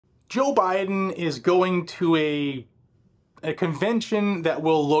Joe Biden is going to a convention that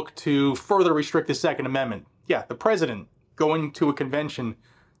will look to further restrict the Second Amendment. Yeah, the president going to a convention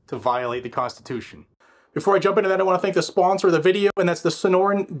to violate the Constitution. Before I jump into that, I want to thank the sponsor of the video, and that's the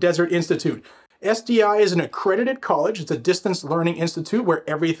Sonoran Desert Institute. SDI is an accredited college. It's a distance learning institute where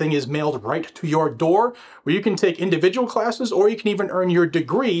everything is mailed right to your door, where you can take individual classes or you can even earn your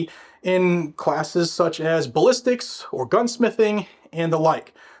degree in classes such as ballistics or gunsmithing and the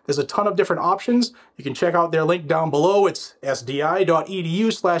like. There's a ton of different options. You can check out their link down below. It's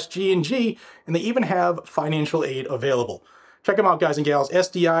sdi.edu/GNG, and they even have financial aid available. Check them out, guys and gals,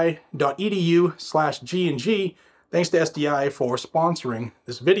 sdi.edu/GNG. Thanks to SDI for sponsoring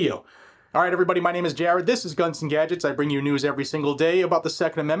this video. All right, everybody, my name is Jared. This is Guns and Gadgets. I bring you news every single day about the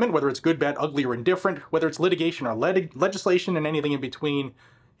Second Amendment, whether it's good, bad, ugly, or indifferent, whether it's litigation or legislation and anything in between.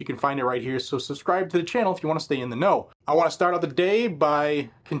 You can find it right here, so subscribe to the channel if you want to stay in the know. I want to start out the day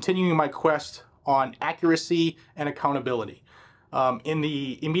by continuing my quest on accuracy and accountability. In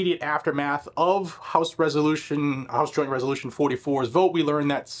the immediate aftermath of House Joint Resolution 44's vote, we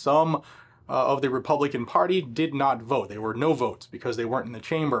learned that some of the Republican Party did not vote. There were no votes because they weren't in the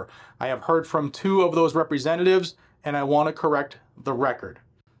chamber. I have heard from 2 of those representatives, and I want to correct the record.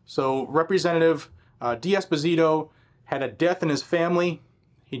 So Representative D'Esposito had a death in his family.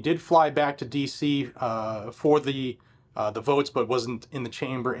 He did fly back to D.C. For the votes, but wasn't in the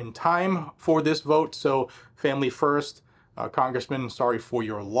chamber in time for this vote. So family first. Congressman, sorry for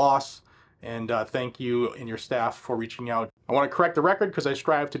your loss, and thank you and your staff for reaching out. I want to correct the record because I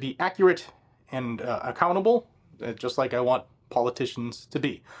strive to be accurate and accountable, just like I want politicians to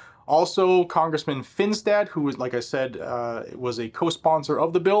be. Also, Congressman Finstad, who was, like I said, was a co-sponsor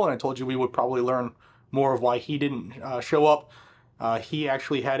of the bill, and I told you we would probably learn more of why he didn't show up. He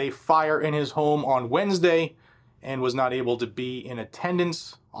actually had a fire in his home on Wednesday and was not able to be in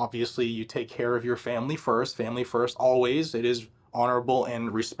attendance. Obviously, you take care of your family first always. It is honorable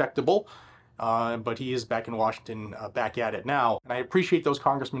and respectable, but he is back in Washington, back at it now. And I appreciate those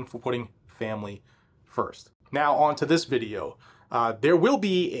congressmen for putting family first. Now on to this video. There will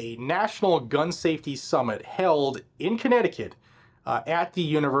be a National Gun Safety Summit held in Connecticut at the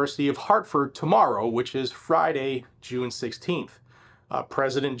University of Hartford tomorrow, which is Friday, June 16th.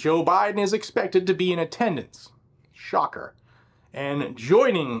 President Joe Biden is expected to be in attendance. Shocker. And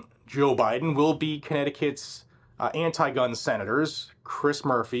joining Joe Biden will be Connecticut's anti-gun senators, Chris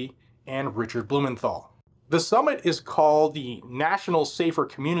Murphy and Richard Blumenthal. The summit is called the National Safer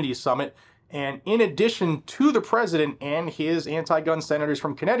Community Summit, and in addition to the president and his anti-gun senators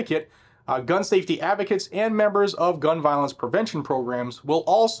from Connecticut, gun safety advocates and members of gun violence prevention programs will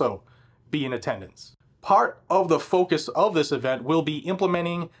also be in attendance. Part of the focus of this event will be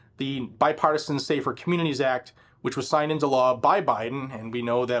implementing the Bipartisan Safer Communities Act, which was signed into law by Biden, and we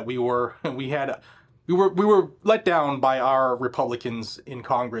know that we were let down by our Republicans in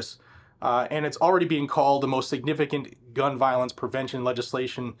Congress, and it's already being called the most significant gun violence prevention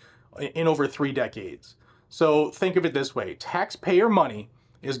legislation in over 3 decades. So think of it this way: taxpayer money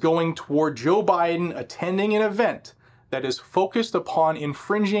is going toward Joe Biden attending an event that is focused upon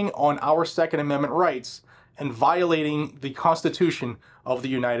infringing on our Second Amendment rights and violating the Constitution of the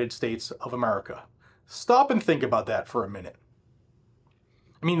United States of America. Stop and think about that for a minute.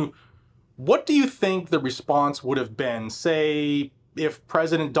 I mean, what do you think the response would have been, say, if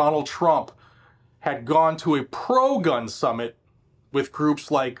President Donald Trump had gone to a pro-gun summit with groups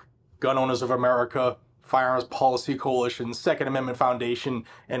like Gun Owners of America, Firearms Policy Coalition, Second Amendment Foundation,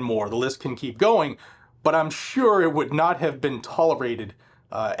 and more? The list can keep going, but I'm sure it would not have been tolerated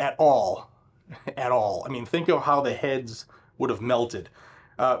at all. At all. I mean, think of how the heads would have melted.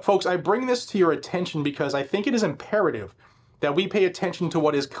 Folks, I bring this to your attention because I think it is imperative that we pay attention to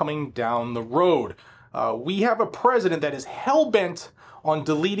what is coming down the road. We have a president that is hell-bent on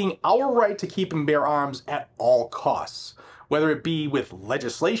deleting our right to keep and bear arms at all costs. Whether it be with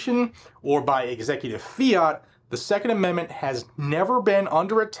legislation or by executive fiat, the Second Amendment has never been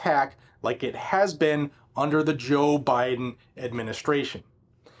under attack like it has been under the Joe Biden administration.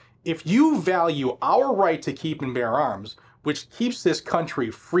 If you value our right to keep and bear arms, which keeps this country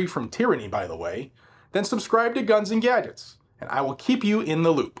free from tyranny, by the way, then subscribe to Guns and Gadgets, and I will keep you in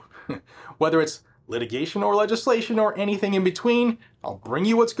the loop. Whether it's litigation or legislation or anything in between, I'll bring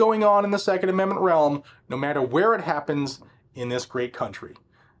you what's going on in the Second Amendment realm, no matter where it happens in this great country.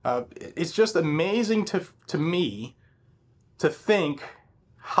 It's just amazing to me to think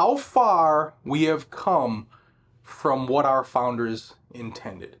how far we have come from what our founders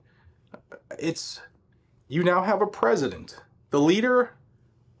intended. You now have a president, the leader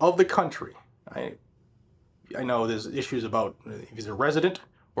of the country. I know there's issues about if he's a resident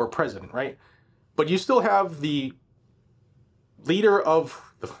or a president, right? But you still have the leader of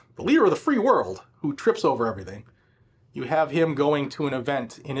the free world who trips over everything. You have him going to an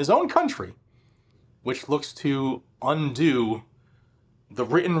event in his own country, which looks to undo the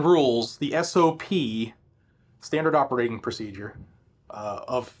written rules, the SOP, standard operating procedure,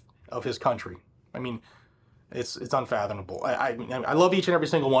 of his country. I mean, it's unfathomable. I love each and every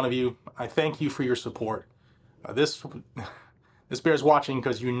single one of you. I thank you for your support. This bears watching,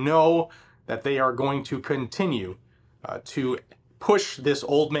 because you know that they are going to continue to push this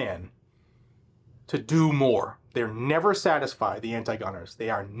old man to do more. They're never satisfied, the anti-gunners. They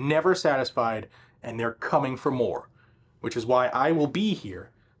are never satisfied, and they're coming for more, which is why I will be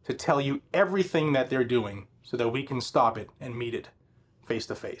here to tell you everything that they're doing so that we can stop it and meet it face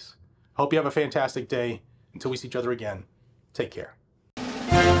to face. Hope you have a fantastic day. Until we see each other again, take care.